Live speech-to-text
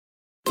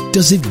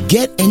Does it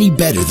get any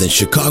better than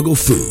Chicago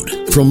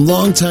food? From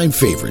longtime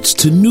favorites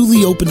to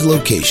newly opened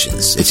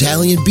locations,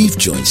 Italian beef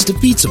joints to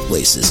pizza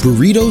places,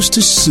 burritos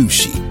to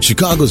sushi,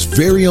 Chicago's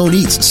very own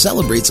Eats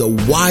celebrates a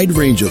wide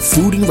range of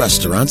food and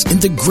restaurants in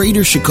the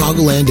greater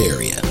Chicagoland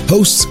area.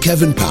 Hosts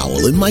Kevin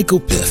Powell and Michael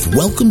Piff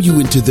welcome you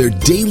into their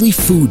daily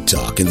food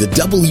talk in the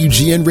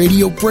WGN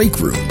Radio Break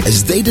Room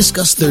as they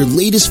discuss their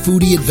latest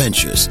foodie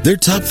adventures, their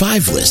top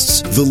 5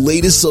 lists, the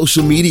latest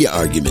social media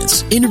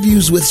arguments,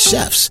 interviews with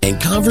chefs,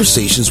 and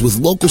conversations with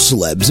local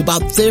celebs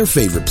about their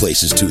favorite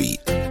places to eat.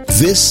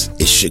 This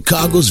is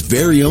Chicago's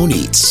very own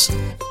Eats.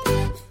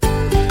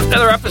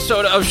 Another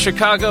episode of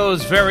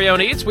Chicago's very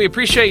own Eats. We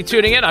appreciate you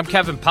tuning in. I'm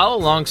Kevin Powell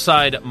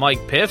alongside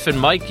Mike Piff. And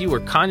Mike, you were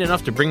kind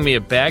enough to bring me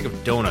a bag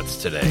of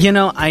donuts today. You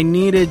know, I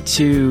needed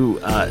to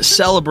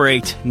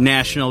celebrate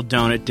National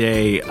Donut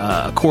Day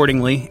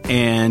accordingly.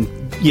 And,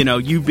 you know,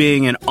 you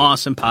being an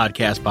awesome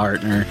podcast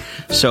partner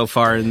so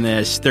far in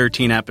this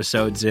 13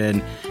 episodes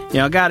in, you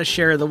know, I got to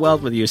share the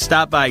wealth with you.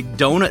 Stop by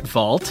Donut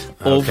Vault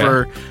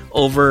over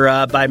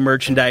by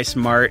Merchandise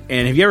Mart.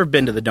 And have you ever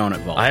been to the Donut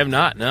Vault? I have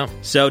not, no.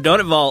 So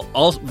Donut Vault,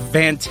 all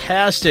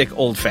fantastic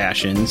old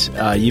fashions.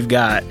 You've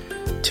got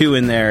 2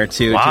 in there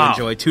to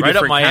enjoy. 2 right different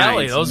up my kinds.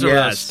 alley. Those are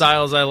the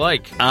styles I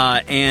like.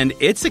 And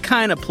it's the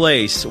kind of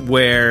place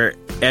where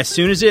as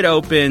soon as it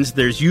opens,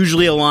 there's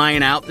usually a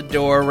line out the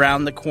door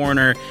around the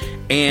corner,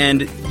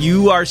 and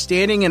you are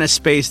standing in a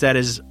space that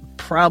is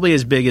probably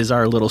as big as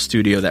our little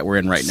studio that we're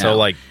in right now. So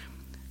like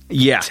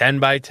 10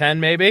 by 10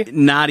 maybe?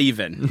 Not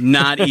even.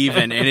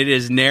 And it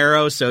is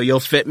narrow, so you'll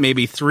fit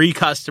maybe 3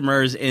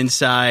 customers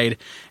inside,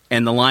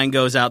 and the line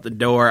goes out the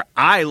door.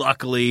 I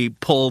luckily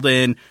pulled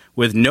in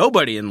with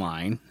nobody in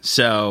line,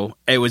 so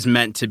it was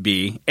meant to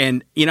be.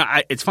 And, you know,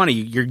 it's funny.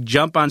 You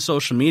jump on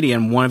social media,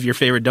 and one of your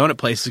favorite donut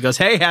places goes,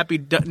 hey,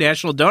 happy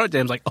National Donut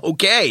Day. I'm like,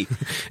 okay,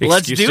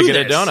 let's do this. To get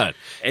a donut.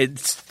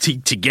 It's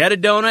to get a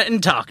donut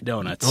and talk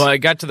donuts. Well, I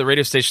got to the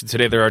radio station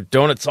today. There are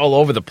donuts all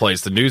over the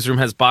place. The newsroom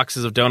has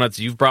boxes of donuts.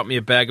 You've brought me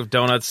a bag of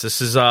donuts. This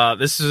is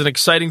an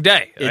exciting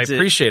day. I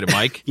appreciate it,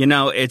 Mike. You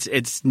know,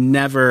 it's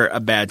never a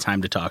bad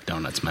time to talk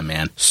donuts, my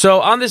man. So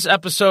on this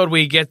episode,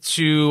 we get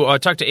to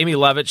talk to Amy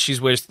Levitt.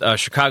 She's with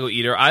Chicago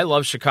Eater. I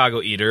love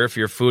Chicago Eater. If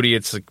you're a foodie,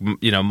 it's like,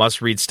 you know,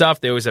 must-read stuff.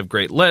 They always have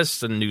great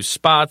lists and new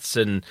spots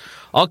and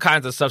all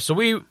kinds of stuff.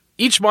 So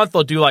each month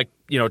they'll do like,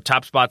 you know,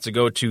 top spots to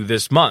go to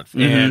this month.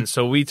 Mm-hmm. And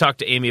so we talked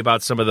to Amy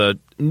about some of the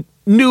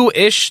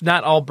new-ish,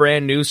 not all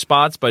brand new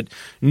spots, but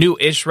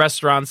new-ish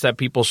restaurants that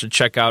people should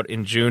check out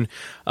in June.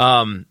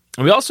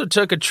 We also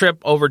took a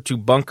trip over to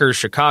Bunker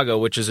Chicago,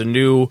 which is a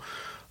new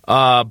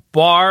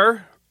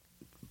bar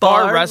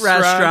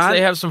restaurant.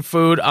 They have some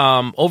food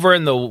over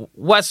in the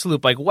West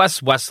Loop, like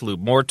West Loop,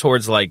 more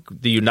towards like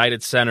the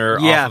United Center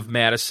off of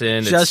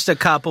Madison. Just a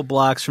couple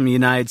blocks from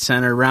United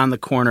Center, around the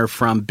corner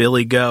from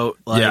Billy Goat.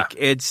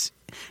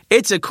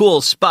 It's a cool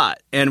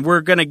spot, and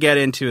we're going to get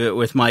into it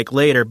with Mike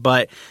later,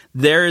 but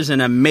there is an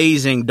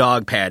amazing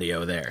dog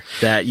patio there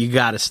that you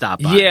got to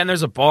stop by. Yeah, and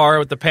there's a bar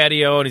with the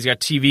patio, and he's got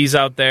TVs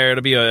out there.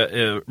 It'll be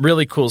a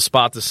really cool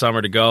spot this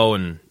summer to go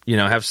and, you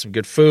know, have some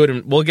good food,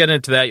 and we'll get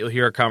into that. You'll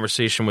hear a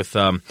conversation with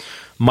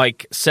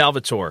Mike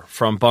Salvatore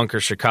from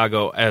Bunker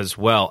Chicago as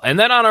well. And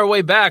then on our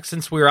way back,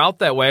 since we were out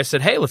that way, I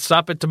said, hey, let's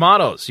stop at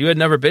D'Amato's. You had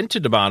never been to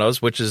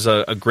D'Amato's, which is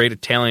a great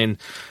Italian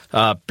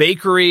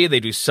bakery. They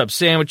do sub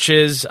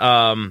sandwiches.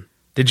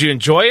 Did you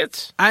enjoy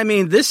it? I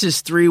mean, this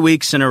is 3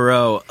 weeks in a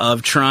row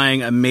of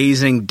trying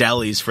amazing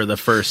delis for the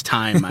first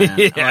time, man.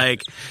 Yeah.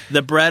 Like,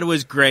 the bread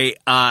was great.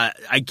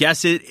 I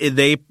guess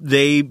they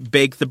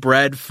bake the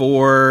bread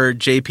for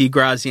J.P.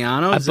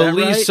 Graziano. I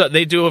believe so.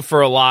 They do it for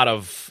a lot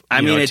of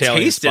it Italian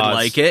tasted spots.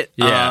 like it.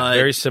 Yeah,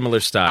 very similar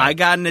style. I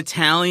got an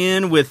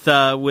Italian with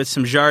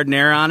some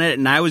giardiniera on it,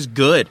 and I was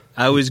good.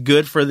 I was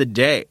good for the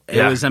day.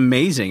 It was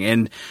amazing,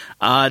 and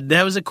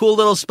that was a cool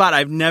little spot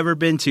I've never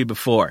been to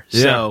before.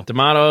 So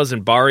D'Amato's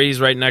and Bari's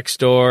right next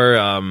door.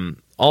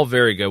 All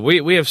very good.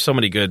 We have so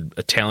many good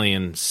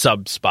Italian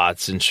sub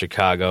spots in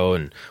Chicago,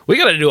 and we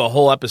got to do a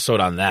whole episode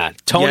on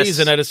that. Tony's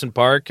in Edison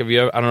Park. I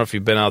don't know if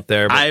you've been out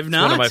there. But I have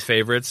not. It's one of my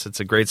favorites.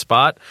 It's a great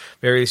spot.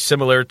 Very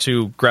similar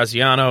to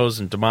Graziano's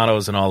and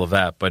D'Amato's and all of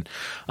that. But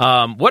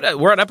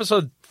we're on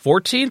episode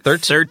 14?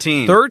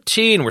 13.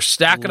 13. We're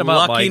stacking them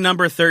up, Mike. Lucky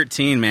number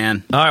 13,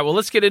 man. All right, well,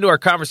 let's get into our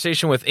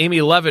conversation with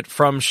Amy Levitt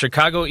from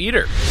Chicago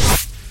Eater.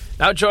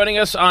 Now joining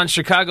us on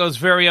Chicago's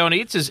very own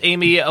Eats is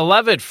Amy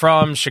Levitt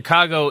from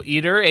Chicago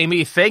Eater.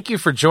 Amy, thank you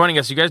for joining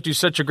us. You guys do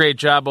such a great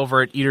job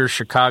over at Eater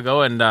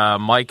Chicago, and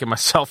Mike and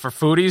myself are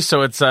foodies,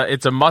 so it's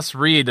a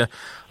must-read.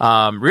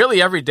 Really,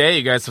 every day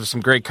you guys have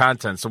some great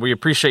content, so we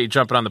appreciate you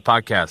jumping on the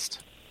podcast.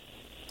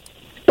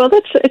 Well,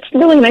 it's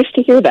really nice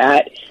to hear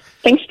that.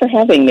 Thanks for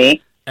having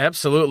me.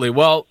 Absolutely.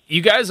 Well,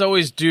 you guys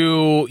always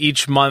do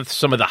each month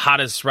some of the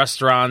hottest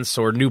restaurants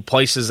or new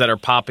places that are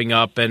popping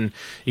up, and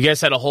you guys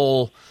had a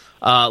whole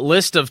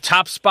list of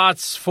top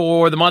spots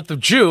for the month of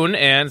June,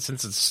 and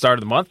since it's the start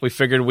of the month, we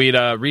figured we'd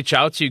reach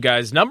out to you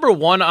guys. Number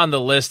one on the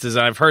list is,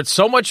 and I've heard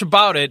so much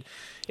about it,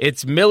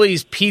 It's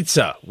Millie's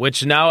Pizza,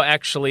 which now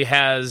actually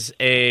has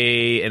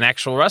an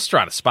actual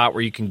restaurant, a spot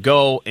where you can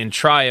go and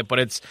try it. But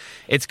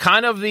it's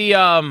kind of the,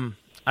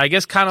 I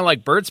guess, kind of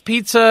like Bert's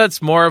Pizza.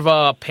 It's more of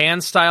a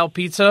pan-style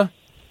pizza.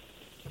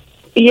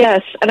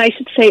 Yes, and I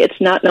should say it's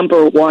not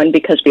number one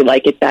because we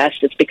like it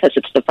best. It's because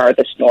it's the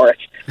farthest north.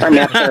 Our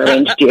maps are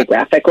arranged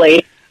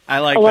geographically. I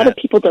like a lot of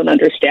people don't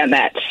understand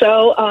that.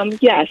 So,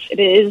 yes, it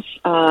is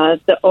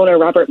the owner,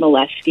 Robert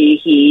Molesky.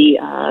 He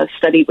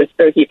studied with,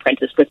 or he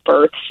apprenticed with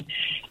Bert's,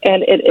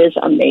 and it is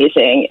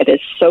amazing. It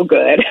is so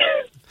good.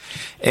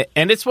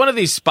 And it's one of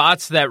these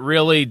spots that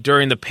really,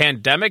 during the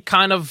pandemic,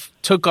 kind of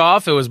took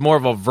off. It was more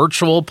of a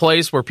virtual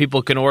place where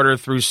people can order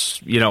through,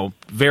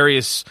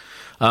 various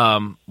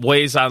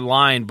ways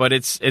online. But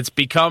it's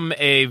become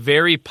a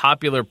very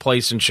popular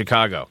place in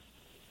Chicago.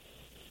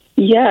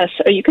 Yes,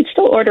 you could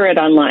still order it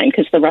online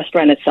because the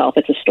restaurant itself,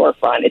 it's a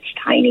storefront. It's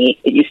tiny.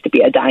 It used to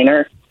be a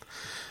diner.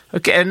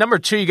 Okay, and number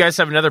 2, you guys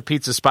have another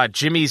pizza spot,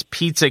 Jimmy's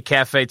Pizza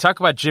Cafe. Talk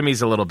about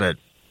Jimmy's a little bit.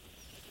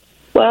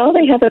 Well,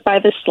 they have it by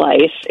the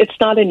slice. It's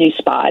not a new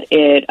spot.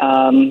 It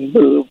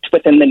moved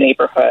within the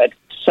neighborhood,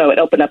 so it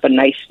opened up a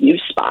nice new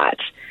spot.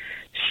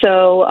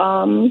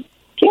 So,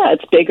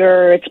 it's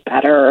bigger, it's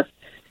better,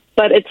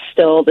 but it's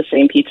still the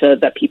same pizza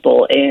that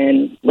people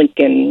in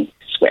Lincoln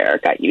Square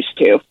got used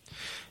to.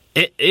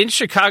 In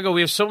Chicago,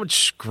 we have so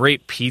much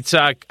great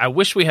pizza. I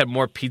wish we had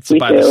more pizza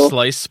by the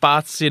slice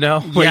spots, where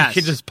you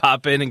could just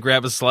pop in and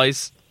grab a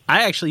slice.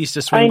 I actually used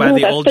to swing by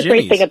the old Jimmy's. That's the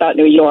great thing about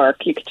New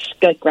York. You could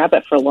just grab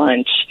it for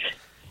lunch.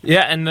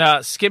 Yeah,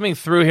 and skimming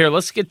through here,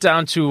 let's get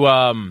down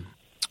to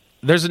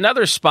there's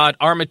another spot,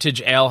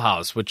 Armitage Ale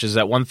House, which is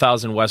at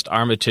 1000 West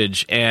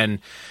Armitage. And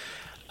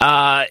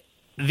the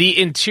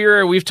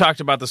interior, we've talked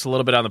about this a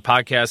little bit on the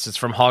podcast. It's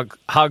from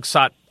Hog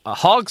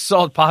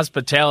Salt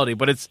Hospitality,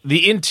 but it's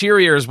the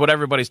interior is what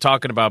everybody's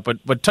talking about.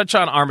 But touch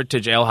on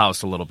Armitage Ale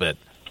House a little bit.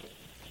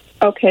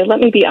 Okay, let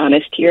me be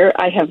honest here.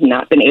 I have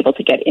not been able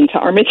to get into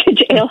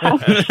Armitage Ale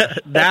House.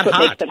 That's what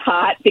makes it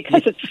hot,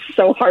 because it's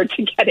so hard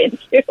to get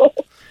into.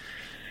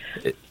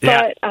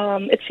 But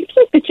it seems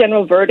like the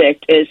general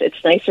verdict is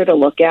it's nicer to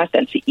look at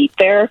than to eat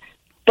there.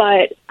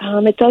 But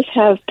it does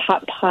have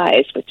pot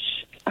pies, which,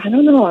 I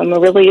don't know, I'm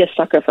really a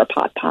sucker for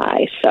pot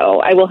pie. So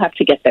I will have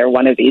to get there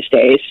one of these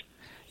days.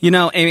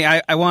 Amy,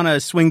 I want to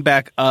swing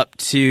back up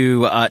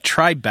to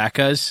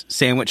Tribeca's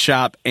sandwich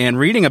shop, and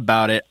reading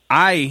about it,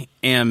 I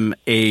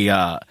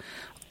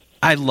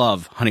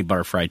love Honey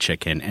Butter Fried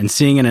Chicken, and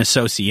seeing an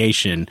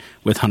association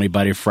with Honey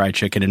Butter Fried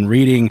Chicken and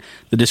reading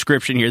the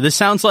description here, this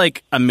sounds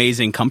like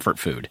amazing comfort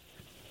food.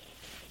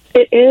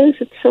 It is.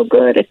 It's so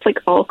good. It's like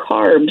all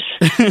carbs.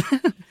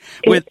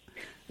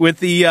 With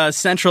the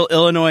Central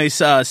Illinois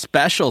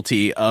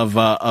specialty of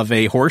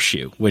a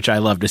horseshoe, which I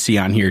love to see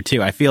on here,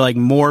 too. I feel like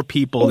more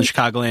people in the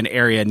Chicagoland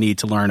area need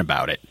to learn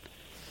about it.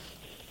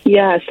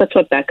 Yes, that's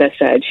what Becca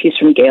said. She's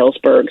from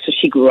Galesburg, so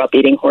she grew up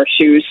eating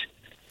horseshoes.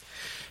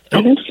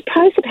 And I'm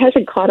surprised it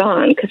hasn't caught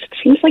on, because it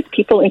seems like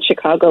people in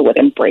Chicago would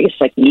embrace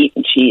like meat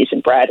and cheese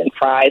and bread and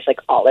fries like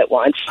all at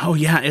once. Oh,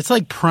 yeah. It's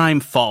like prime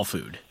fall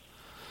food.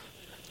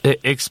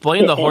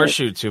 Explain the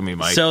horseshoe to me,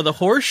 Mike. So the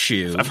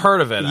horseshoe, I've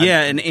heard of it.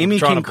 Yeah, and Amy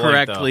can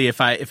correct me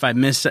if I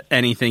miss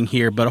anything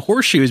here, but a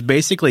horseshoe is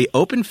basically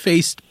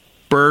open-faced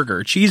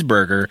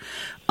cheeseburger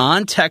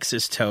on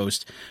Texas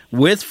toast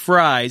with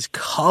fries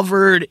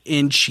covered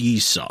in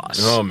cheese sauce.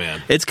 Oh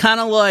man. It's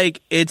kind of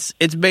like it's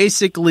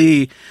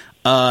basically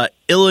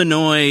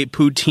Illinois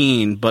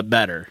poutine but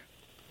better.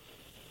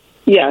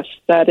 Yes,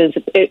 that is.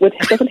 It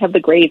doesn't have the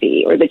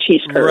gravy or the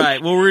cheese curd.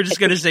 Right. Well, we're just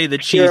going to say the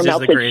cheese is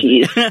the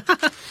gravy.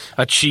 Cheese.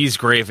 A cheese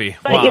gravy.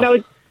 But, wow.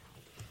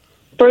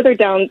 Further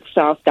down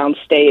south,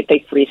 downstate,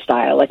 they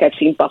freestyle. Like I've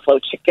seen buffalo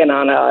chicken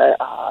on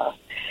a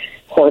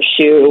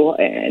horseshoe,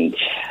 and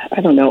I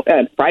don't know,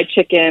 fried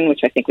chicken, which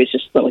I think was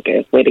just like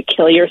a way to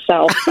kill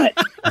yourself. But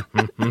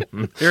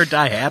they're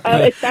die happy.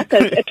 At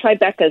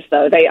Tribeca's,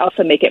 though, they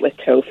also make it with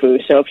tofu.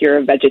 So if you're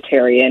a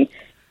vegetarian,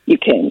 you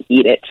can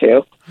eat it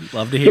too.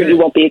 Love to hear it. You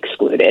won't be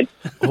excluded.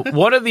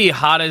 One of the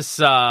hottest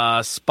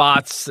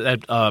spots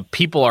that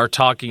people are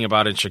talking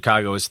about in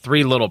Chicago is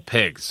Three Little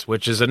Pigs,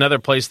 which is another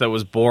place that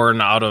was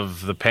born out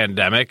of the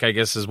pandemic, I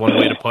guess is one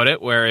way to put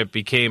it, where it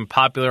became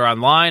popular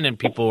online and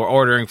people were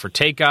ordering for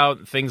takeout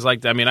and things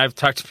like that. I mean, I've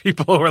talked to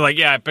people who were like,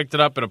 yeah, I picked it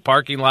up in a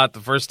parking lot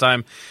the first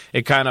time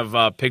it kind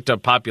of picked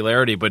up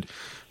popularity. But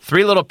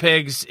Three Little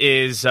Pigs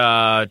is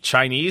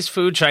Chinese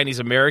food, Chinese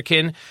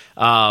American.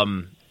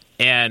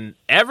 And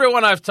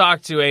everyone I've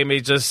talked to,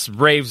 Amy, just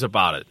raves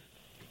about it.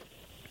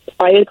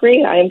 I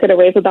agree. I am going to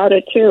rave about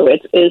it, too.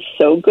 It is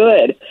so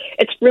good.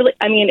 It's really,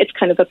 it's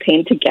kind of a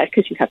pain to get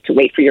because you have to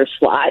wait for your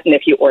slot. And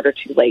if you order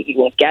too late, you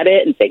won't get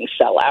it and things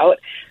sell out.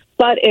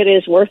 But it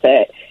is worth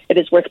it. It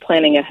is worth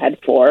planning ahead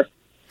for.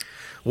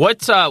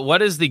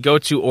 What is the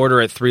go-to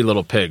order at Three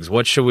Little Pigs?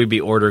 What should we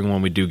be ordering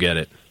when we do get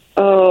it?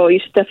 Oh,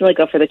 you should definitely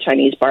go for the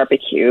Chinese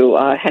barbecue.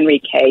 Henry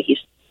K.,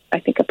 I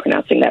think I'm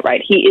pronouncing that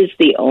right. He is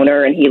the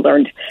owner, and he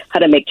learned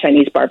how to make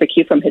Chinese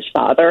barbecue from his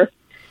father.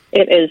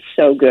 It is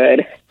so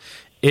good.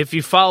 If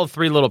you follow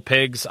Three Little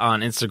Pigs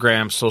on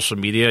Instagram, social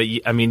media,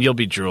 you'll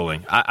be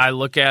drooling. I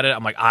look at it,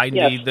 I'm like, I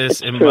need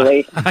this in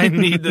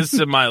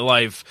my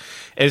life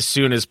as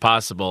soon as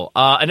possible.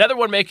 Another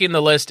one making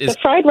the list is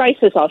the fried rice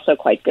is also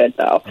quite good,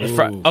 though.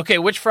 Okay,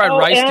 which fried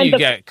rice do you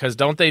get? Because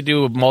don't they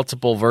do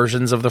multiple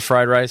versions of the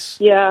fried rice?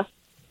 Yeah.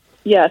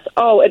 Yes.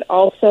 Oh, and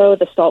also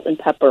the salt and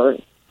pepper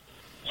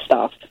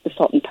stuff. The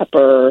salt and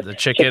pepper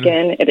chicken.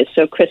 It is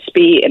so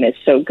crispy and it's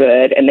so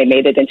good. And they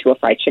made it into a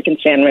fried chicken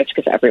sandwich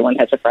because everyone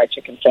has a fried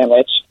chicken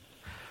sandwich.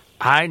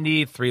 I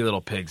need Three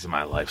Little Pigs in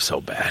my life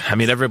so bad. I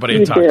mean, everybody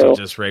I talk to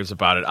just raves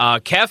about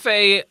it.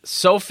 Cafe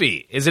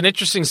Sophie is an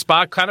interesting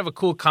spot, kind of a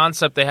cool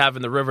concept they have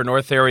in the River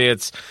North area.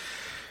 It's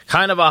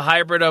kind of a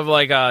hybrid of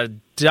like a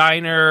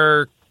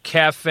diner,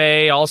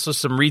 cafe, also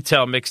some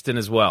retail mixed in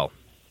as well.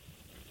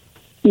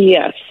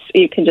 Yes,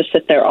 you can just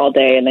sit there all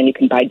day, and then you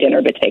can buy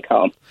dinner to take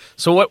home.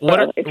 So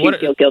if you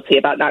feel guilty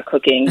about not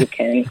cooking, you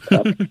can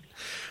cook.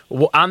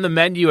 On the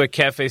menu at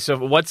Cafe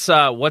Sophie, what's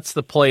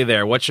the play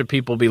there? What should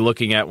people be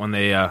looking at when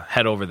they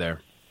head over there?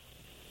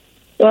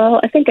 Well,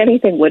 I think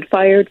anything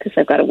wood-fired, because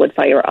I've got a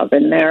wood-fire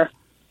oven there.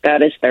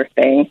 That is their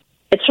thing.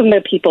 It's from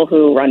the people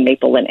who run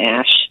Maple and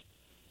Ash.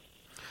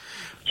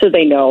 So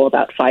they know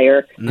about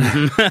fire.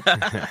 One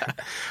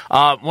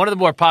of the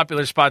more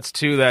popular spots,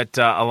 too, that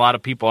a lot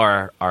of people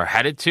are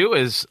headed to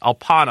is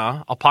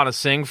Alpana. Alpana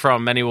Singh,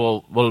 from many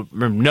will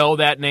know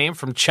that name,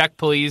 from Check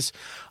Please.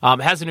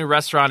 Has a new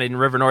restaurant in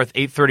River North,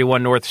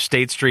 831 North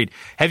State Street.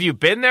 Have you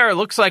been there? It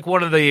looks like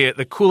one of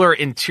the cooler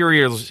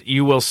interiors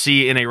you will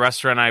see in a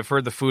restaurant. I've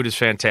heard the food is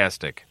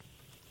fantastic.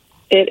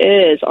 It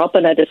is.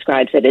 Alpana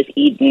describes it as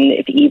Eden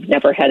if Eve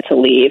never had to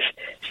leave.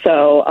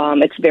 So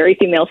it's very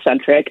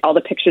female-centric. All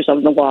the pictures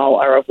on the wall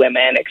are of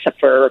women, except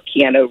for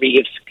Keanu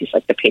Reeves. He's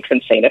like the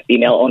patron saint of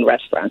female-owned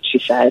restaurants, she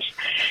says.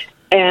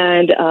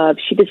 And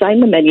she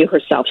designed the menu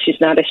herself. She's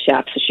not a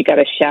chef, so she got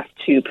a chef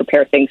to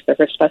prepare things to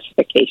her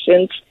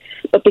specifications.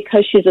 But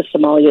because she's a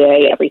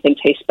sommelier, everything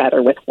tastes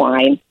better with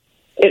wine.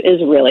 It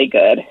is really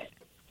good.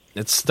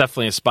 It's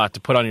definitely a spot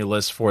to put on your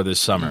list for this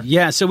summer.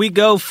 Yeah, so we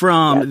go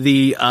from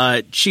the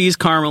cheese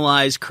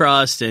caramelized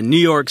crust and New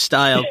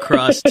York-style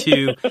crust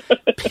to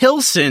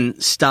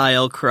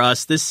Pilsen-style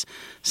crust. This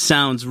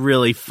sounds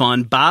really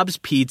fun. Bob's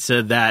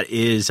Pizza that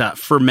is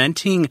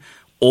fermenting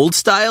old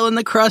style in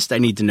the crust. I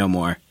need to know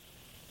more.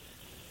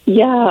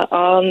 Yeah,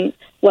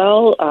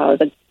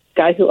 the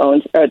guy who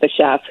owns, or the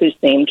chef who's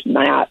named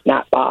not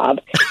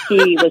Bob,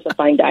 he was a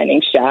fine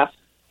dining chef.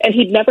 And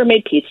he'd never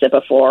made pizza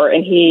before,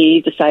 and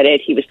he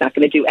decided he was not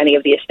going to do any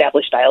of the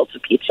established styles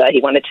of pizza.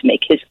 He wanted to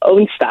make his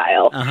own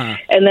style. Uh-huh.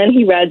 And then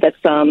he read that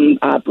some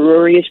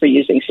breweries were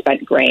using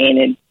spent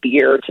grain and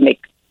beer to make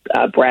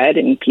bread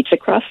and pizza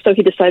crust, so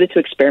he decided to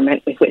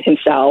experiment with it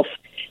himself.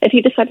 And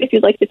he decided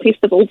he'd like the taste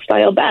of old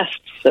style best,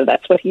 so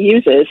that's what he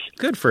uses.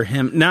 Good for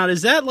him. Now,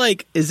 is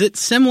it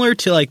similar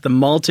to like the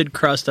malted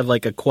crust of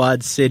like a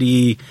Quad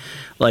City,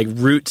 like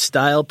root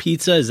style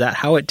pizza? Is that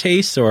how it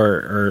tastes,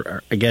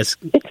 or I guess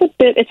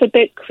it's a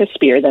bit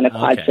crispier than a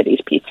Quad City's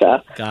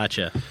pizza.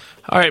 Gotcha.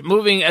 All right,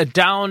 moving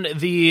down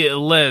the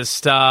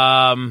list.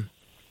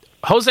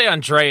 Jose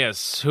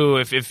Andres, who,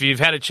 if you've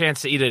had a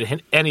chance to eat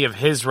at any of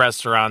his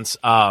restaurants,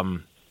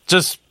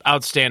 just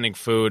outstanding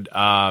food.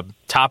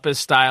 Tapas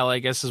style, I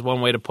guess, is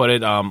one way to put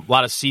it. A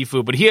lot of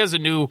seafood, but he has a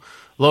new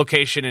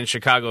location in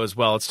Chicago as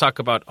well. Let's talk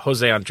about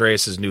Jose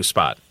Andres' new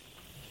spot.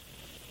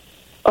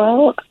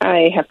 Well,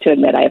 I have to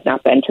admit I have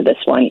not been to this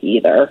one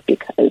either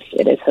because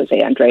it is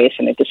Jose Andres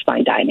and it is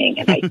fine dining,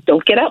 and I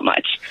don't get out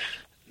much.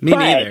 Me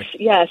neither.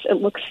 Yes,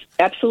 it looks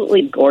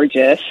absolutely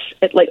gorgeous.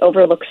 It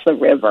overlooks the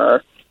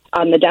river.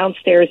 The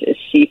downstairs is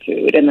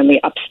seafood, and then the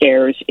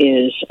upstairs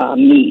is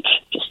meat,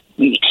 just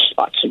meat,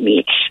 lots of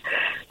meats.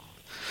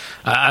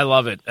 I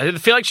love it. I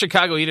feel like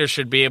Chicago Eaters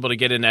should be able to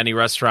get into any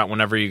restaurant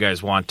whenever you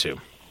guys want to.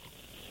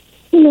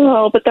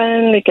 No, but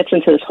then it gets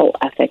into this whole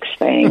ethics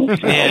thing.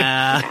 So.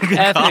 Yeah.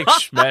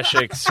 Ethics,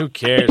 schmeshics, who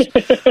cares?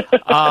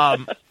 All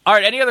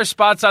right, any other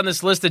spots on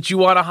this list that you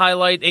want to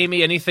highlight,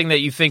 Amy? Anything that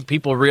you think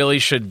people really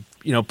should,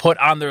 put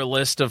on their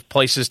list of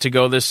places to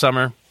go this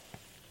summer?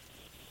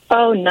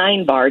 Oh,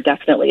 9 Bar,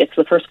 definitely. It's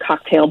the first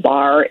cocktail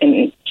bar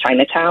in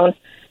Chinatown.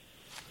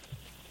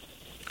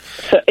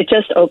 So it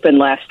just opened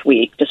last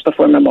week, just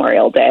before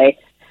Memorial Day.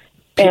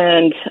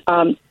 And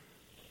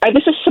I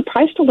was just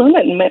surprised to learn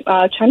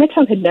that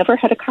Chinatown had never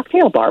had a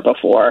cocktail bar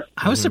before.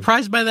 I was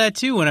surprised by that,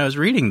 too, when I was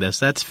reading this.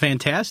 That's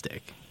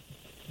fantastic.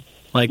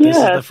 This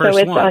is the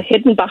first one. So it's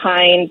hidden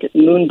behind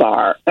Moon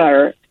Bar,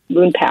 or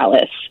Moon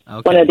Palace.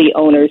 Okay. One of the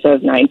owners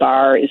of 9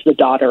 Bar is the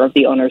daughter of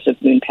the owners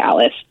of Moon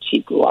Palace.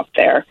 She grew up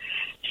there.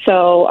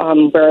 So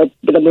where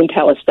the Moon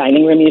Palace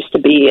dining room used to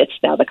be, it's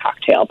now the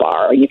cocktail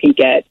bar. You can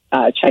get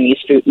Chinese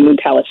food, Moon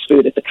Palace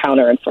food at the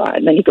counter in front,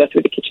 and then you go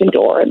through the kitchen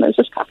door, and there's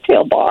this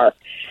cocktail bar.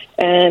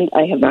 And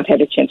I have not had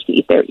a chance to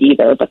eat there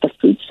either, but the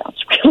food sounds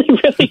really,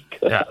 really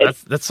good. Yeah,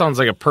 that sounds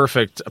like a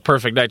perfect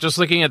night. Just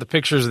looking at the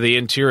pictures of the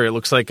interior, it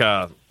looks like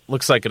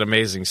an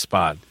amazing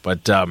spot.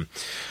 But they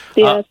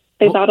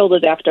modeled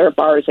it after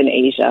bars in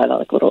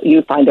Asia.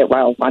 You find it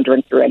while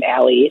wandering through an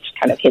alley. It's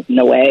kind of hidden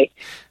away.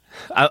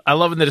 I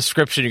love in the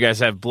description you guys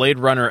have Blade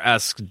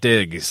Runner-esque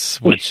digs,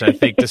 which I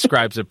think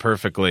describes it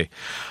perfectly.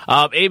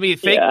 Amy,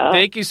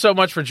 thank you so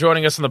much for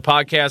joining us on the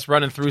podcast,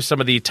 running through some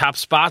of the top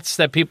spots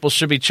that people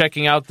should be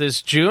checking out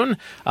this June.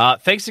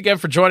 Thanks again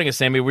for joining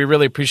us, Amy. We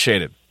really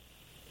appreciate it.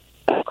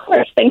 Of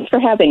course. Thanks for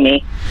having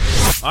me.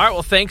 All right.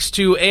 Well, thanks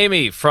to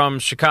Amy from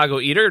Chicago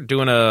Eater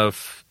doing a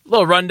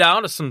little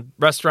rundown of some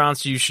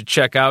restaurants you should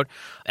check out.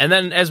 And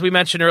then, as we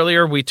mentioned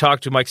earlier, we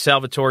talked to Mike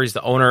Salvatore. He's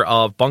the owner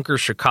of Bunker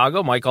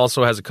Chicago. Mike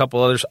also has a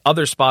couple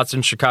other spots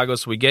in Chicago,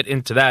 so we get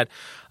into that.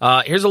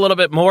 Here's a little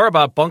bit more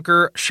about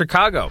Bunker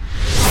Chicago.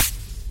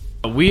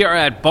 We are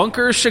at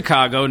Bunker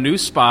Chicago, new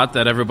spot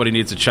that everybody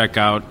needs to check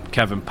out.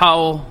 Kevin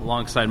Powell,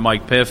 alongside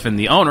Mike Piff, and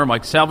the owner,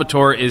 Mike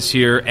Salvatore, is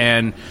here.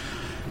 And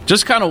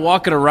just kind of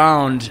walking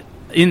around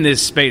in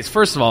this space.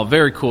 First of all,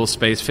 very cool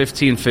space,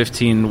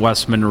 1515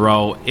 West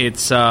Monroe.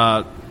 It's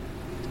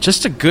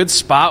just a good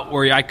spot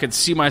where I could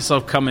see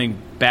myself coming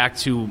back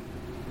to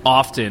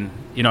often.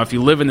 You know, if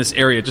you live in this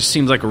area, it just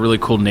seems like a really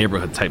cool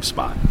neighborhood type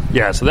spot.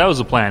 Yeah, so that was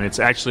the plan. It's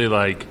actually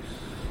like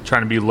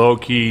trying to be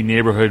low-key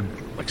neighborhood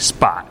like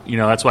spot. You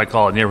know, that's why I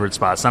call it a neighborhood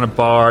spot. It's not a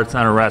bar. It's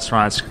not a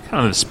restaurant. It's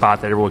kind of the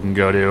spot that everyone can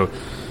go to.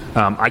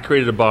 I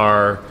created a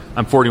bar.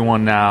 I'm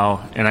 41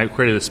 now, and I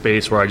created a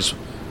space where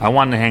I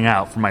wanted to hang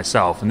out for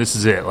myself, and this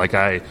is it. Like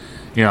I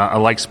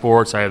like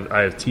sports. I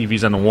have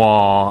TVs on the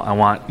wall. I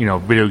want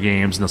video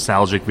games,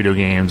 nostalgic video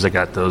games. I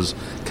got those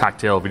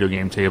cocktail video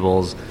game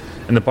tables,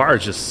 and the bar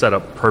is just set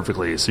up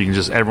perfectly, so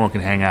everyone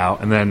can hang out.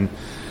 And then,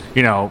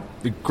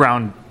 the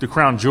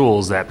crown jewel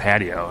is that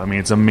patio. I mean,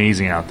 it's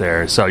amazing out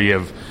there. So you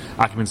have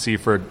occupancy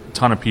for a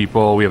ton of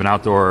people. We have an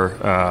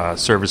outdoor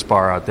service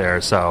bar out there.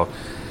 So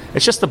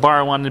it's just the bar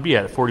I wanted to be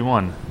at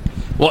 41.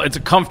 Well, it's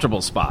a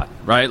comfortable spot,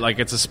 right? Like,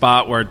 it's a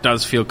spot where it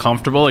does feel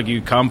comfortable. Like,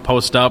 you come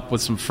post up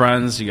with some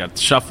friends, you got the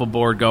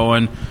shuffleboard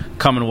going,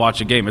 come and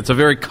watch a game. It's a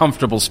very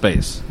comfortable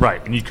space.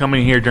 Right, and you come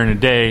in here during the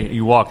day,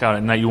 you walk out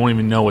at night, you won't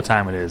even know what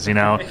time it is,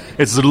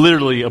 It's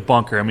literally a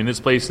bunker. I mean, this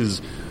place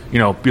is,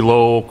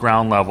 below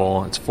ground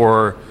level. It's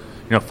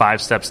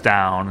 5 steps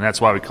down, and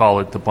that's why we call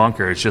it the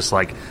bunker. It's just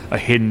like a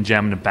hidden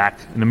gem in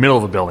the middle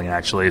of the building,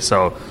 actually.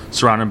 So,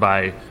 surrounded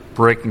by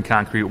brick and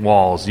concrete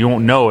walls. You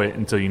won't know it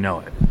until you know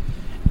it.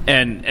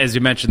 And as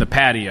you mentioned, the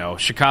patio.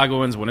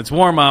 Chicagoans, when it's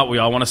warm out, we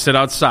all want to sit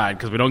outside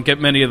because we don't get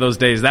many of those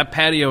days. That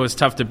patio is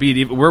tough to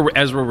beat.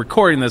 As we're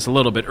recording this a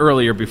little bit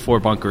earlier before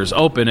Bunker is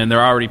open, and there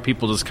are already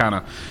people just kind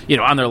of,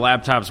 on their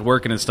laptops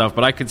working and stuff.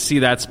 But I could see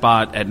that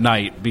spot at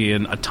night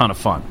being a ton of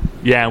fun.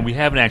 Yeah, and we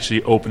haven't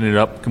actually opened it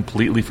up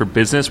completely for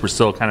business. We're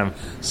still kind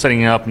of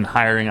setting it up and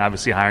hiring.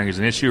 Obviously, hiring is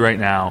an issue right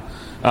now.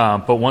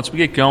 But once we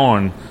get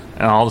going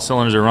and all the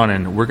cylinders are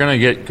running, we're going to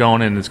get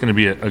going, and it's going to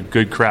be a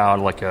good crowd.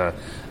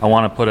 I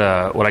want to put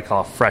what I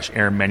call a fresh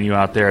air menu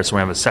out there, so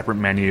we have a separate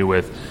menu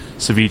with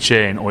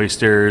ceviche and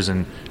oysters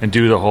and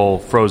do the whole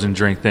frozen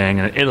drink thing,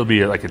 and it'll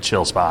be like a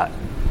chill spot.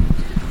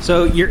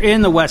 So you're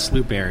in the West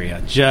Loop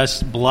area,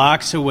 just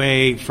blocks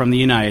away from the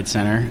United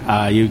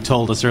Center. You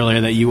told us earlier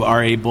that you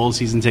are a Bulls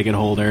season ticket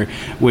holder,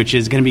 which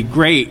is going to be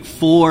great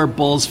for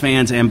Bulls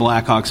fans and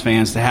Blackhawks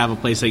fans to have a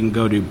place they can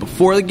go to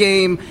before the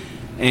game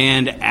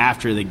and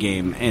after the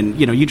game. And,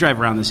 you drive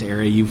around this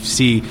area, you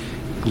see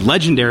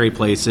legendary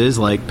places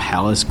like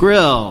Palace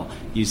Grill.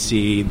 You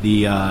see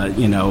the,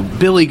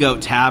 Billy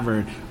Goat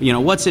Tavern.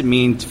 What's it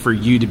mean for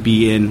you to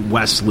be in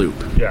West Loop?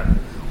 Yeah.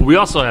 Well, we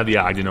also have the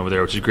Ogden over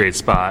there, which is a great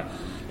spot.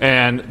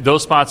 And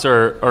those spots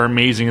are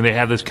amazing, and they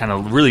have this kind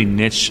of really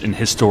niche and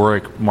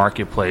historic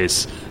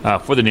marketplace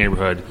for the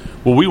neighborhood.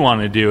 What we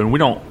want to do, and we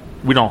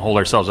don't hold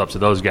ourselves up to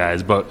those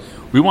guys, but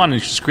we want to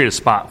just create a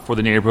spot for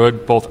the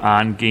neighborhood, both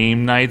on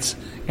game nights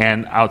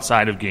and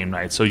outside of game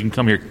nights. So you can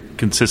come here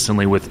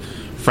consistently with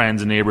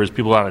friends and neighbors,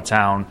 people out of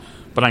town.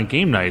 But on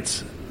game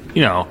nights,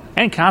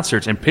 and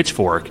concerts and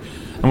Pitchfork,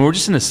 I mean, we're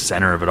just in the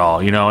center of it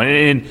all,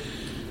 and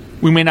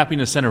we may not be in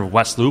the center of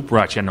West Loop. We're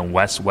actually on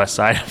the west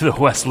side of the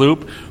West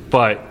Loop,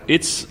 but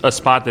it's a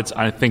spot that's,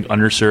 I think,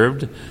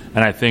 underserved,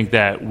 and I think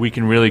that we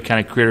can really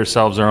kind of create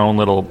ourselves our own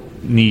little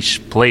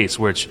niche place,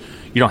 which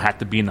you don't have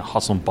to be in the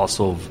hustle and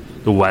bustle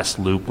of the West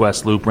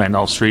Loop,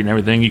 Randolph Street and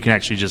everything. You can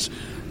actually just,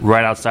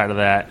 right outside of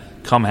that,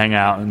 come hang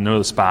out and know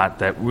the spot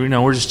that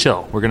we're just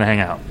chill. We're going to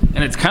hang out.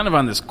 And it's kind of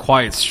on this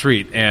quiet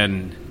street.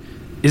 And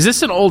is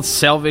this an old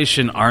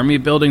Salvation Army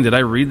building? Did I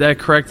read that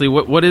correctly?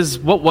 What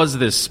was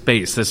this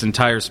space, this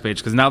entire space?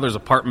 Because now there's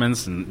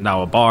apartments and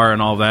now a bar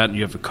and all that, and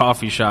you have a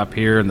coffee shop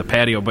here and the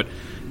patio. But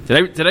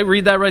did I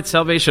read that right?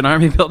 Salvation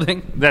Army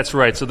building? That's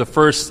right. So the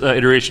first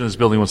iteration of this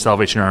building was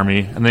Salvation Army,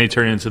 and then they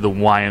turned it into the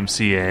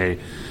YMCA.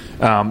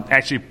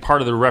 Actually,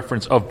 part of the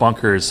reference of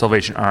Bunker is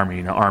Salvation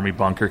Army, Army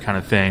bunker kind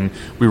of thing.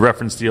 We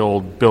referenced the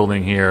old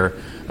building here,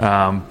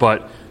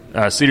 but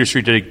Cedar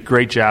Street did a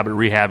great job at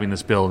rehabbing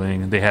this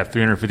building. They have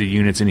 350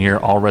 units in here,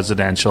 all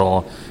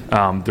residential.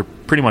 They're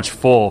pretty much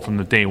full from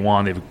the day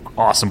one. They have an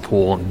awesome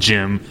pool and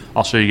gym.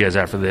 I'll show you guys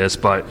after this,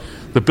 but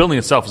the building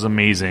itself is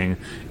amazing,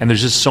 and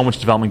there's just so much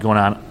development going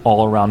on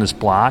all around this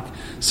block.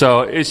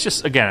 So it's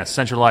just, again, a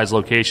centralized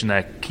location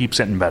that keeps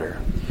getting better.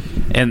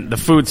 And the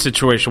food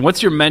situation,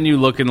 what's your menu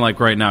looking like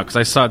right now? Because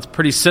I saw it's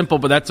pretty simple,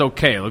 but that's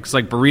okay. It looks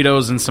like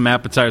burritos and some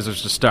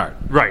appetizers to start.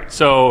 Right.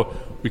 So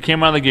we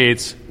came out of the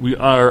gates. We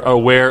are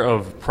aware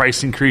of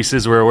price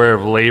increases. We're aware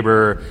of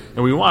labor.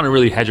 And we want to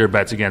really hedge our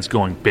bets against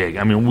going big.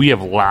 I mean, we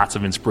have lots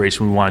of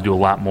inspiration. We want to do a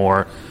lot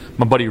more.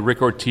 My buddy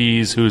Rick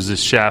Ortiz, who's the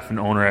chef and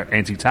owner at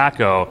Antique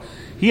Taco,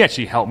 he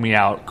actually helped me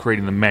out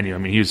creating the menu. I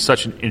mean, he was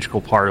such an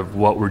integral part of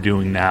what we're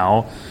doing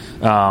now.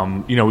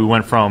 We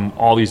went from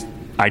all these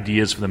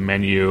ideas for the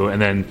menu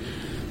and then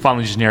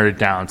finally just narrowed it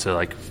down to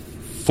like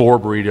 4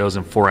 burritos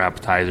and 4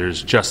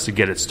 appetizers just to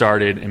get it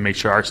started and make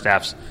sure our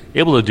staff's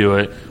able to do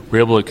it. We're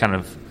able to kind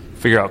of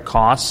figure out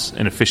costs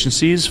and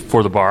efficiencies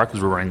for the bar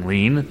because we're running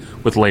lean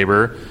with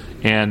labor.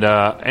 And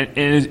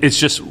it's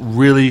just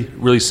really,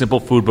 really simple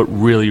food, but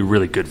really,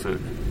 really good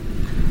food.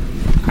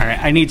 All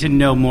right, I need to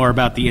know more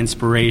about the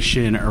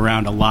inspiration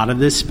around a lot of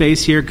this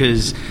space here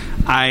because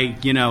I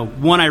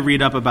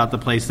read up about the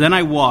place, then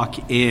I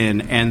walk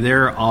in and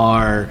there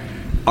are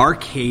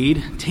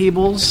arcade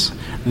tables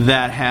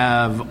that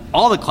have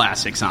all the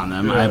classics on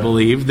them, I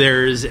believe.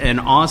 There's an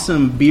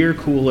awesome beer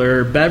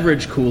cooler,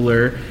 beverage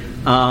cooler,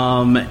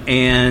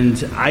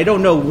 and I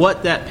don't know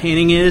what that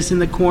painting is in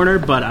the corner,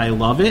 but I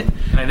love it.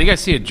 And I think I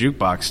see a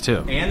jukebox,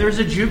 too. And there's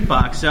a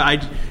jukebox. So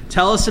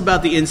tell us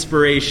about the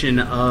inspiration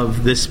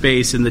of this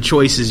space and the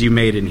choices you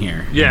made in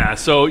here. Yeah,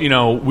 so,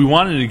 we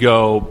wanted to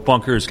go,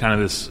 Bunker is kind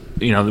of this,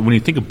 when you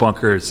think of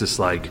Bunker, it's this,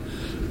 like,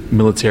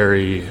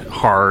 military,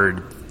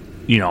 hard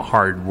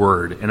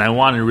word. And I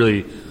wanted to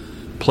really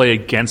play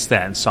against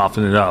that and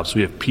soften it up. So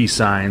we have peace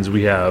signs.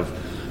 We have,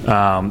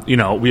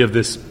 we have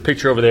this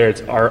picture over there.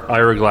 It's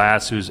Ira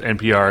Glass, who's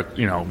NPR,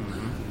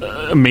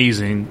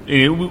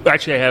 amazing.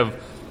 Actually, I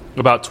have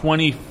about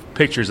 20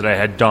 pictures that I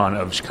had done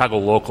of Chicago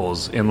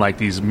locals in like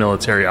these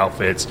military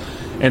outfits.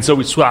 And so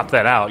we swapped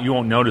that out. You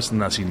won't notice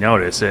unless you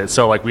notice it.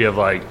 So like we have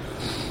like,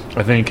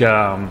 I think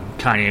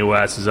Kanye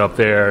West is up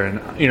there,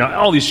 and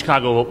all these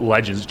Chicago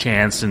legends,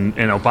 Chance and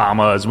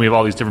Obama's, and we have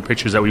all these different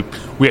pictures that we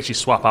actually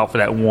swap out for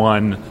that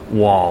one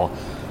wall.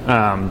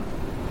 But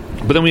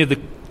then we have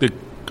the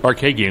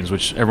arcade games,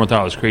 which everyone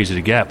thought was crazy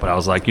to get. But I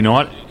was like, you know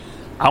what?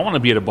 I want to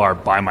be at a bar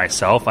by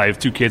myself. I have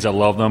 2 kids. I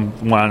love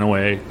them. One on the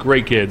way,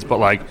 great kids. But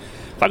like,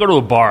 if I go to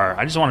a bar,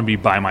 I just want to be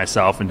by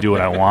myself and do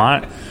what I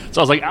want. So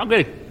I was like, I'll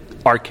get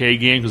an arcade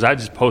game because I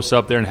just post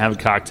up there and have a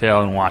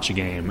cocktail and watch a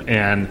game.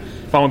 And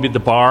if I want to be at the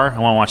bar, I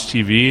want to watch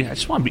TV. I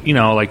just want to be,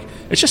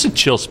 it's just a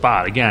chill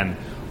spot. Again,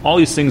 all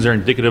these things are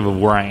indicative of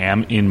where I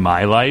am in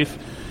my life,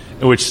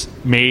 which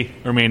may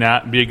or may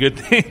not be a good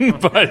thing.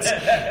 But,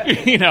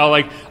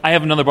 I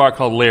have another bar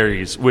called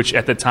Larry's, which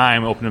at the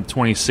time opened up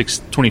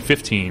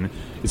 2015.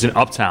 It's in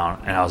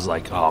Uptown. And I was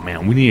like, oh,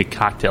 man, we need a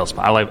cocktail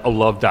spot. I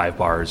love dive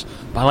bars,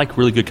 but I like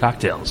really good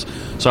cocktails.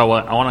 So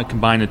I want to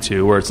combine the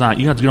two where it's not,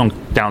 you don't have to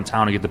go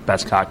downtown to get the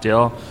best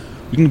cocktail.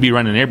 You can be right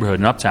in the neighborhood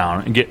in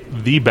Uptown and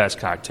get the best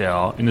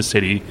cocktail in the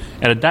city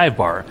at a dive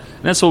bar.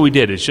 And that's what we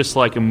did. It's just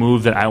like a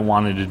move that I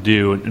wanted to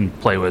do and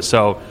play with.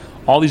 So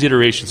all these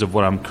iterations of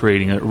what I'm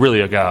creating are really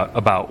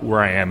about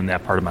where I am in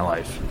that part of my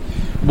life.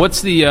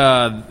 What's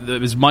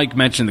as Mike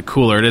mentioned, the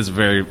cooler? It is a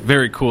very,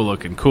 very cool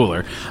looking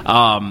cooler.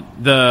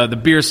 The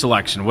beer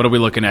selection, what are we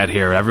looking at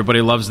here?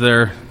 Everybody loves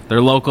their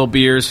local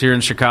beers here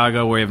in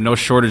Chicago. We have no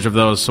shortage of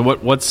those. So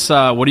what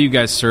are you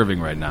guys serving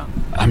right now?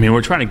 I mean,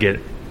 we're trying to get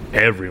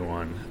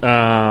everyone.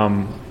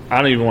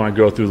 I don't even want to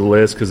go through the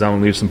list because I'm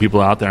going to leave some people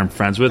out there I'm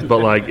friends with.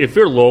 But, like, if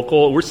you're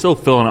local, we're still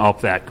filling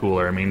up that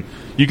cooler. I mean,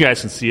 you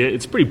guys can see it.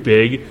 It's pretty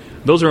big.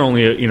 Those are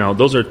only,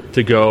 those are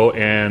to go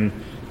and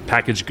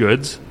packaged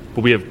goods.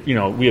 But we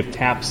have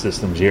tap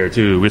systems here,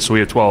 too. So we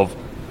have 12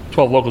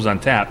 locals on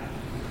tap.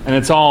 And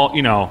it's all,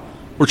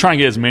 we're trying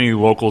to get as many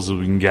locals as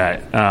we can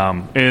get.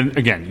 And,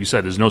 again, you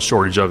said there's no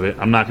shortage of it.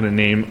 I'm not going to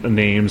name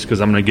names because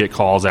I'm going to get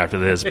calls after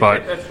this.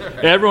 But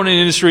everyone in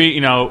the industry,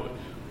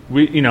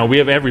 we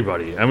have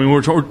everybody. I mean,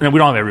 we don't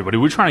have everybody.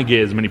 We're trying to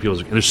get as many people as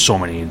we can. There's so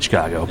many in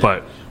Chicago,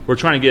 but we're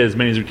trying to get as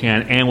many as we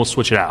can, and we'll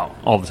switch it out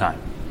all the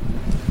time.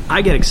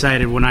 I get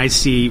excited when I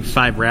see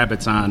Five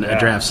Rabbits on a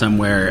draft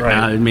somewhere.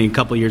 Right. A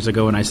couple years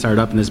ago when I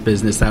started up in this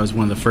business, that was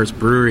one of the first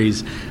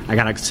breweries I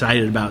got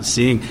excited about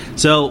seeing.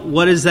 So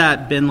what has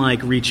that been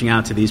like reaching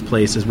out to these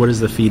places? What has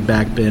the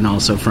feedback been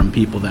also from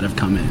people that have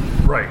come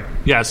in? Right.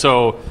 Yeah,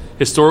 so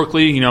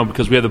historically,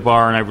 because we have the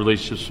bar and I have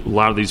relationships with a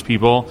lot of these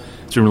people,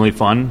 it's been really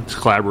fun to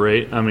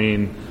collaborate. I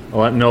mean,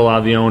 I know a lot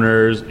of the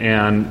owners,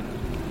 and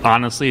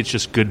honestly, it's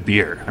just good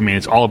beer. I mean,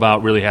 it's all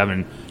about really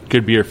having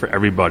good beer for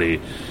everybody.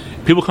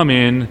 People come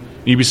in,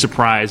 you'd be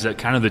surprised at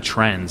kind of the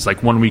trends.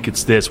 Like 1 week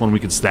it's this, 1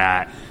 week it's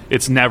that.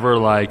 It's never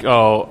like,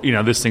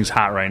 this thing's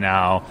hot right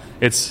now.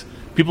 It's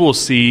people will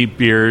see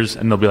beers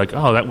and they'll be like,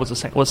 oh,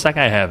 what's that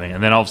guy having?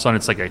 And then all of a sudden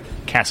it's like a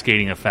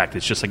cascading effect.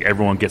 It's just like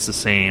everyone gets the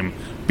same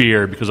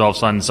beer because all of a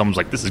sudden someone's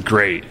like, this is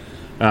great.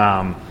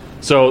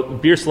 So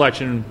beer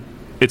selection,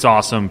 it's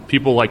awesome.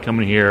 People like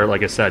coming here.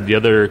 Like I said, the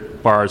other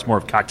bar is more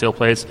of a cocktail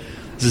place.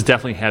 This is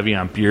definitely heavy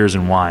on beers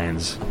and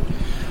wines.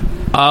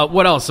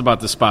 What else about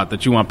the spot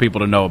that you want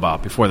people to know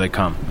about before they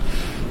come?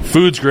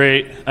 Food's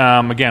great.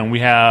 Again, we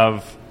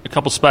have a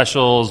couple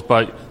specials,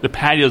 but the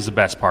patio is the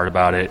best part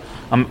about it.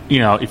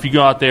 If you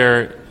go out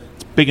there,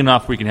 it's big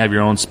enough where you can have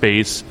your own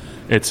space.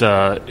 It's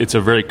a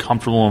very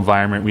comfortable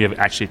environment. We have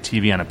actually a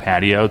TV on a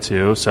patio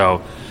too.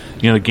 So,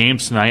 the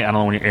games tonight, I don't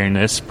know when you're airing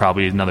this,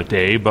 probably another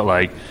day, but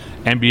like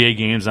NBA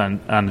games on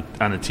the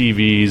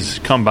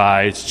TVs, come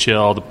by, it's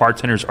chill. The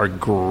bartenders are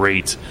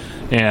great.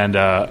 And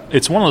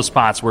it's one of those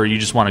spots where you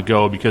just want to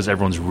go because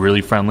everyone's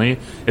really friendly.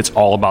 It's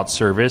all about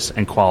service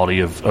and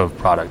quality of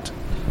product.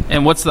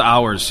 And what's the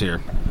hours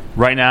here?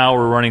 Right now,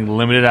 we're running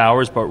limited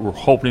hours, but we're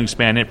hoping to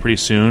expand it pretty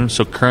soon.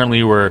 So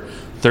currently, we're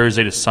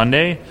Thursday to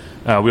Sunday.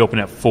 We open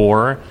at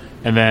 4,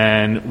 and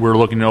then we're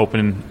looking to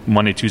open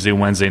Monday, Tuesday,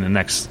 Wednesday in the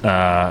next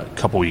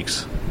couple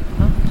weeks.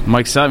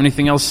 Mike, so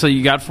anything else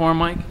you got for him,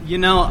 Mike?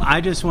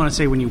 I just want to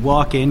say when you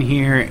walk in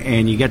here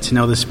and you get to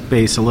know the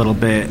space a little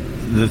bit,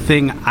 the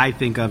thing I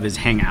think of is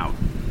hangout.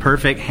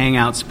 Perfect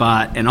hangout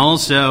spot. And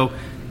also,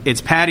 it's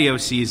patio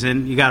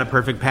season. You got a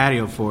perfect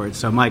patio for it.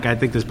 So, Mike, I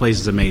think this place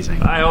is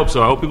amazing. I hope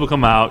so. I hope people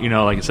come out.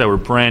 Like I said, we're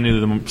brand new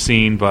to the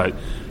scene, but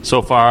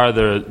so far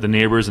the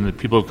neighbors and the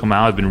people who come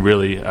out have been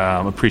really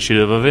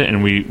appreciative of it,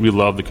 and we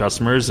love the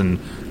customers, and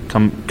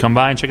come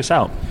by and check us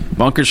out.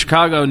 Bunker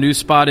Chicago, new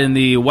spot in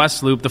the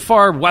West Loop, the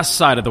far west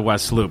side of the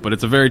West Loop, but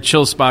it's a very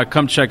chill spot.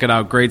 Come check it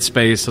out. Great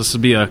space. This will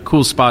be a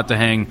cool spot to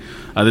hang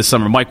this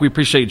summer. Mike, we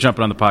appreciate you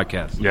jumping on the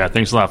podcast. Yeah,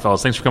 thanks a lot,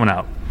 fellas. Thanks for coming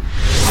out.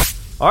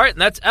 All right,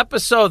 and that's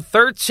episode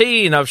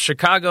 13 of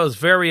Chicago's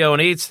Very Own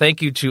Eats.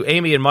 Thank you to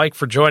Amy and Mike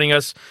for joining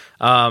us.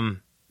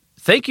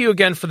 Thank you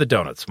again for the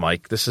donuts,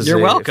 Mike. This is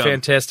a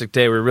fantastic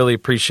day. We really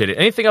appreciate it.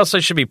 Anything else I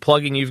should be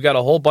plugging? You've got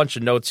a whole bunch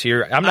of notes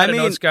here. I'm not a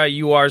notes guy.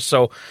 You are.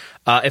 So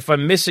if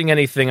I'm missing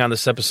anything on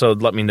this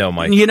episode, let me know,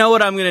 Mike. You know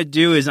what I'm going to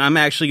do is I'm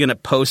actually going to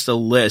post a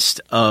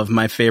list of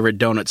my favorite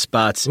donut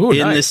spots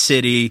in the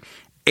city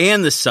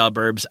and the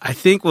suburbs. I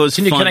think was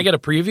fun. Can I get a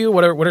preview?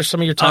 What are some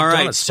of your top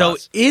donut spots? So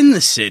in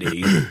the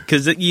city,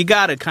 because you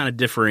got to kind of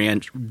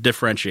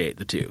differentiate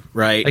the two,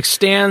 right? Like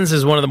Stan's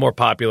is one of the more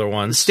popular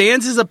ones.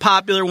 Stan's is a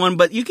popular one,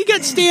 but you could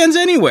get Stan's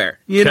anywhere.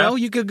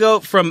 You could go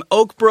from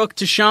Oak Brook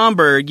to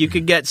Schaumburg. You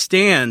could get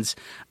Stan's.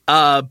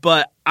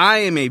 But I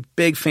am a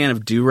big fan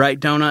of Do Right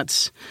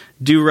Donuts.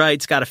 Do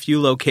Right's got a few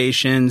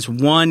locations,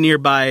 one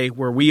nearby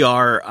where we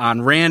are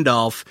on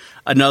Randolph,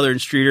 another in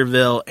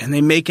Streeterville, and they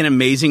make an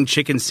amazing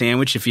chicken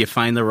sandwich if you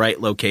find the right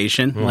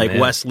location.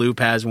 West Loop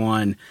has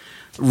one,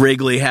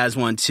 Wrigley has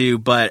one too,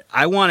 but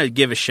I want to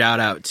give a shout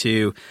out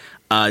to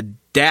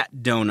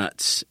Dat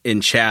Donuts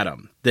in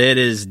Chatham. That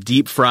is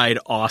deep fried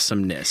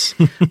awesomeness.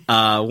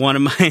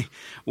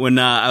 When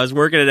I was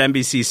working at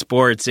NBC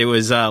Sports, it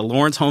was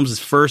Lawrence Holmes'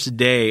 first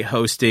day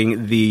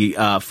hosting the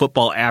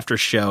football after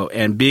show,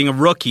 and being a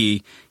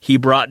rookie, he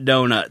brought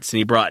donuts, and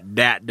he brought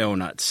Dat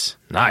Donuts.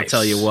 Nice. I'll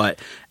tell you what.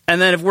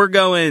 And then if we're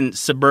going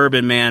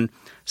suburban, man,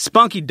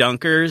 Spunky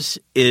Dunkers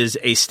is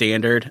a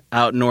standard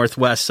out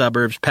northwest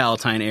suburbs,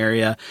 Palatine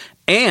area.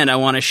 And I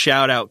want to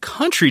shout out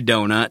Country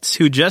Donuts,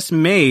 who just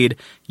made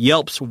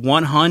Yelp's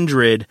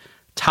 100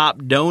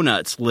 top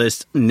donuts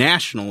list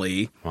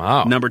nationally.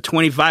 Wow. Number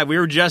 25. We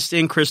were just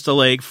in Crystal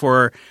Lake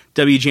for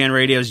WGN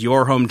Radio's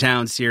Your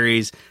Hometown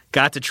series.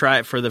 Got to try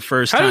it for the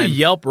first time. How do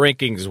Yelp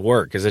rankings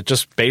work? Is it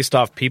just based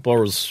off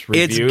people's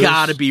reviews? It's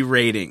got to be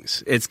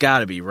ratings. It's got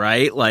to be,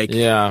 right?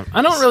 Yeah.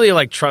 I don't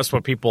really trust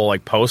what people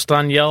post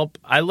on Yelp.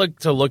 I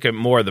look at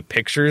more of the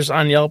pictures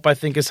on Yelp, I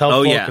think is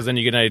helpful, because then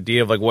you get an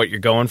idea of what you're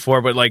going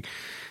for. But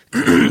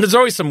there's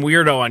always some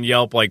weirdo on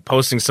Yelp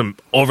posting some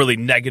overly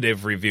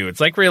negative review. It's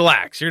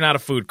relax. You're not a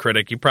food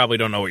critic. You probably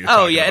don't know what you're talking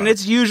about. Oh, yeah, and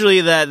it's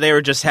usually that they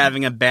were just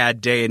having a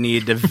bad day and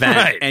needed to vent.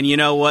 Right. And you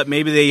know what?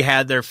 Maybe they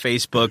had their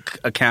Facebook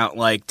account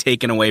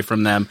taken away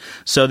from them,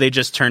 so they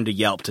just turned to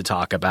Yelp to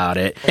talk about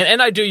it.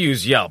 And I do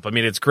use Yelp. I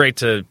mean, it's great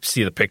to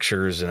see the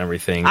pictures and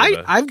everything.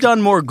 I've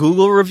done more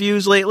Google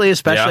reviews lately,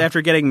 especially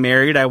after getting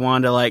married. I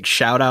wanted to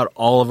shout out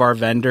all of our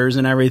vendors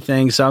and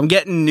everything, so I'm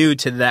getting new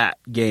to that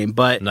game.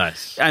 But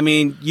nice. I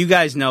mean, you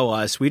guys know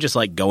us. We just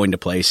like going to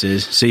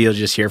places, so you'll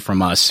just hear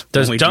from us.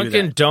 Does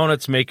Dunkin'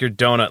 Donuts make your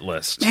donut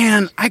list?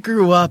 Man, I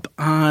grew up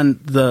on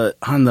the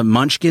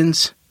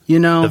Munchkins.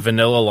 The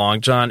vanilla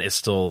Long John is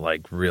still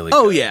really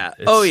good.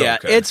 Good.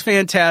 It's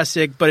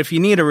fantastic. But if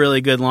you need a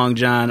really good Long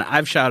John,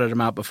 I've shouted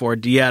them out before.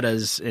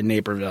 Dietta's in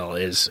Naperville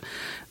is.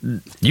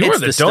 You were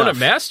the donut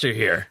master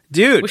here,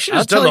 dude. We should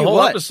have done the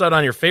whole episode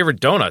on your favorite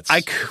donuts.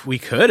 We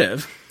could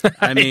have.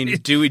 I mean,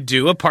 do we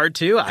do a part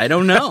 2? I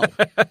don't know.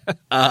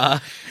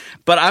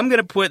 But I'm going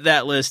to put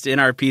that list in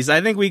our piece.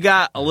 I think we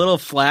got a little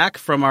flack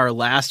from our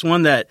last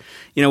one that,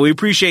 we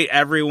appreciate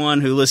everyone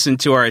who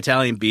listened to our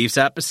Italian Beefs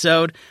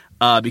episode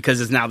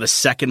because it's now the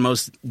second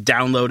most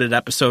downloaded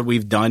episode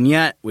we've done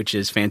yet, which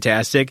is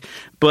fantastic.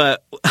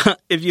 But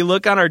if you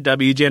look on our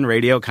WGN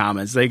Radio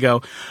comments, they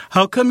go,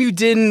 how come you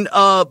didn't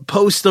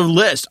post the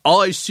list?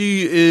 All I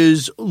see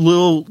is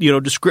little,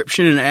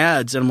 description and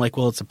ads. And I'm like,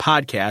 well, it's a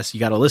podcast. You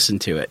got to listen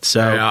to it.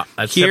 So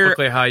that's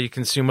typically how you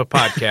consume a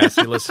podcast.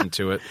 You listen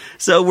to it.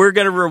 So we're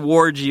going to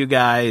reward you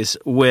guys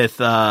with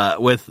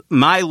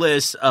my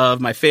list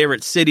of my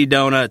favorite city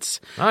donuts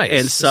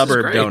and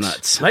suburb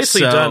donuts. Nicely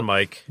done,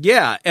 Mike.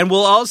 Yeah. And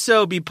we'll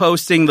also be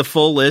posting the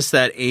full list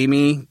that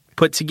Amy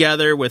put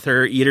together with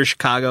her Eater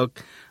Chicago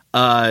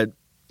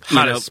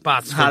hottest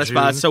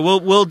spots. So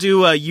we'll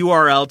do a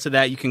URL to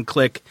that. You can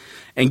click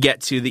and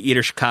get to the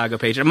Eater Chicago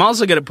page. I'm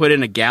also going to put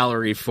in a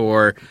gallery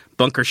for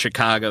Bunker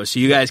Chicago so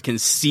you guys can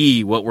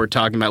see what we're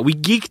talking about. We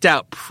geeked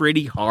out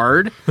pretty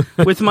hard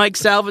with Mike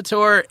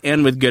Salvatore,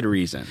 and with good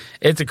reason.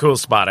 It's a cool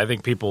spot. I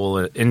think people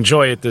will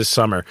enjoy it this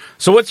summer.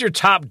 So what's your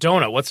top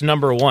donut? What's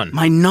number one?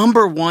 My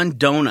number one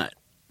donut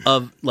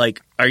of,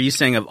 like, are you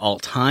saying of all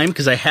time?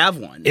 Because I have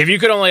one. If you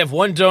could only have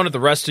one donut the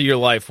rest of your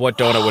life, what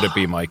donut would it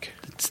be, Mike?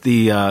 It's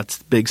the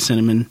Big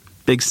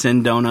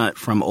Sin donut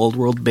from Old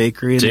World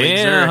Bakery in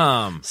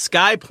Windsor.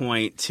 Sky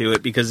Point to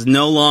it because it's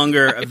no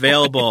longer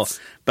available.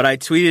 But I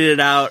tweeted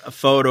out a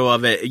photo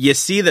of it. You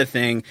see the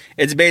thing.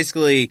 It's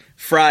basically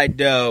fried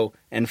dough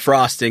and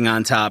frosting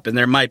on top, and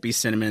there might be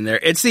cinnamon in there.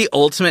 It's the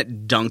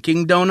ultimate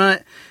dunking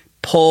donut.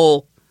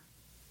 Pull,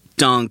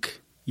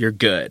 dunk, you're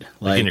good.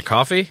 Like in your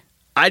coffee?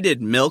 I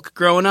did milk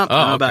growing up. I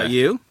don't know about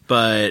you,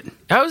 but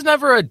I was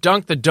never a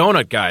dunk the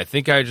donut guy. I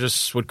think I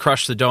just would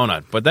crush the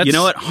donut. But that's, you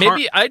know what?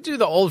 Maybe I do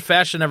the old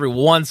fashioned every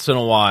once in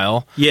a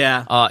while.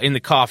 Yeah, in the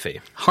coffee.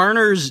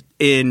 Harner's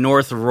in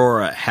North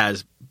Aurora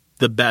has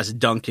the best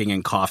dunking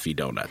and coffee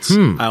donuts.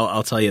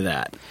 I'll tell you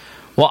that.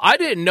 Well, I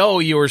didn't know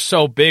you were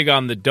so big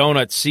on the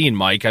donut scene,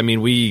 Mike. I mean,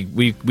 we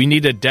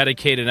need to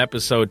dedicate an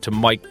episode to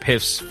Mike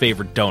Piff's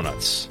favorite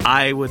donuts.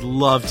 I would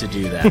love to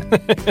do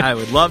that. I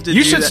would love to do that.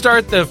 You should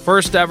start the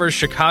first ever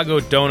Chicago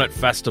Donut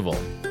Festival.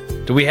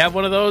 Do we have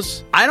one of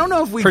those? I don't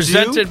know if we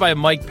Presented by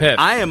Mike Piff.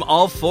 I am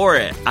all for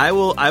it. I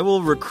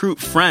will recruit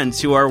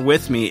friends who are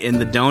with me in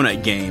the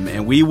donut game,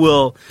 and we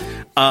will,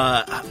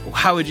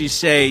 how would you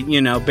say,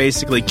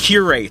 basically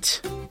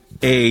curate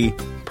a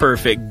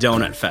perfect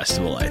donut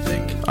festival, I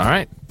think. All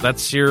right.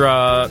 That's your,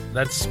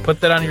 let's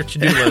put that on your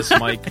to-do list,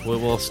 Mike.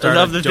 We'll start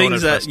a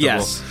donut festival.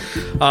 Yes.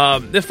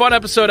 The fun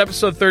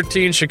episode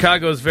 13,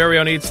 Chicago's Very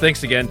Own Eats.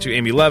 Thanks again to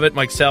Amy Levitt,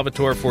 Mike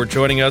Salvatore for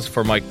joining us.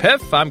 For Mike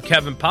Piff, I'm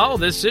Kevin Powell.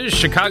 This is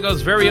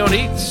Chicago's Very Own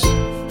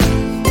Eats.